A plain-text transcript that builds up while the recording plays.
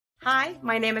Hi,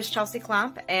 my name is Chelsea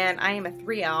Klump, and I am a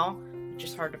 3L, which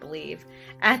is hard to believe,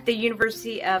 at the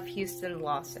University of Houston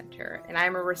Law Center. And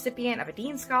I'm a recipient of a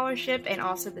Dean Scholarship and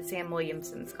also the Sam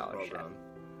Williamson Scholarship.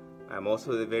 I'm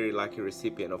also the very lucky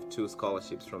recipient of 2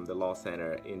 scholarships from the Law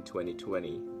Center in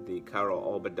 2020, the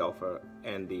Carol Oberdorfer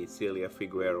and the Celia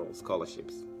Figueroa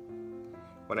scholarships.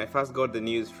 When I first got the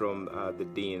news from the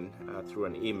Dean through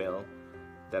an email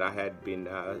that I had been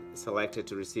selected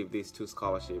to receive these 2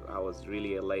 scholarships, I was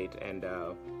really elate, and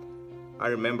I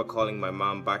remember calling my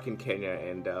mom back in Kenya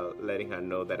and letting her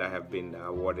know that I have been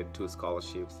awarded 2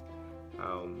 scholarships.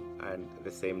 And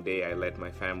the same day I let my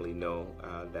family know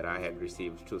that I had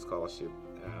received 2 scholarships.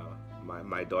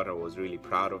 My daughter was really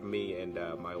proud of me, and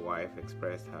my wife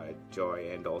expressed her joy,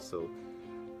 and also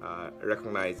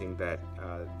recognizing that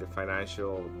the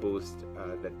financial boost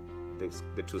that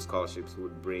the 2 scholarships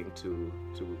would bring to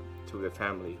the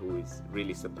family, who is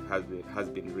really has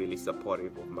been really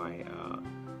supportive of my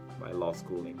my law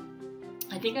schooling.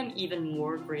 I think I'm even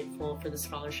more grateful for the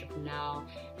scholarship now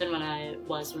than when I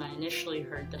was when I initially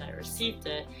heard that I received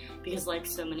it, because like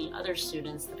so many other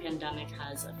students, the pandemic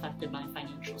has affected my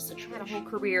financial situation. I had a whole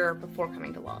career before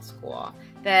coming to law school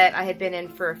that I had been in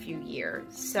for a few years.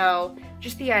 So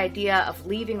just the idea of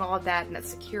leaving all of that and that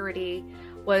security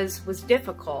was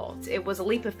difficult. It was a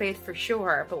leap of faith for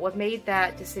sure, but what made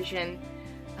that decision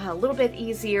a little bit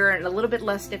easier and a little bit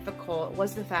less difficult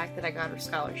was the fact that I got a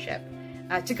scholarship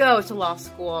to go to law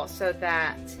school, so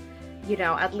that, you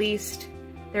know, at least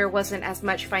there wasn't as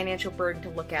much financial burden to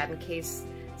look at in case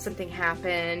something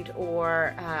happened,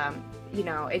 or you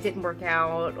know, it didn't work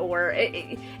out, or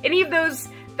any of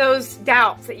those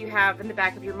doubts that you have in the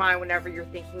back of your mind whenever you're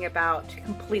thinking about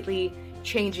completely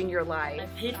changing your life. I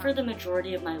paid for the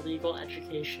majority of my legal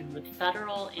education with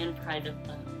federal and private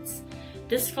loans.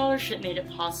 This scholarship made it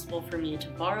possible for me to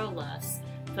borrow less,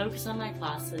 focus on my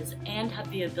classes, and have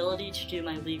the ability to do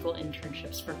my legal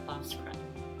internships for class credit.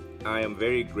 I am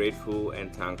very grateful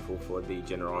and thankful for the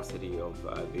generosity of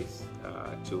these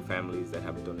 2 families that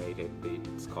have donated the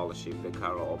scholarship, the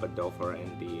Carol Oberdorfer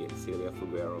and the Celia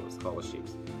Figueroa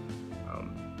scholarships.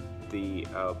 The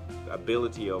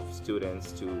ability of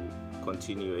students to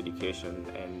continue education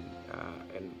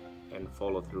and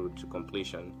follow through to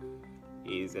completion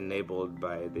is enabled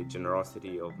by the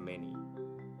generosity of many.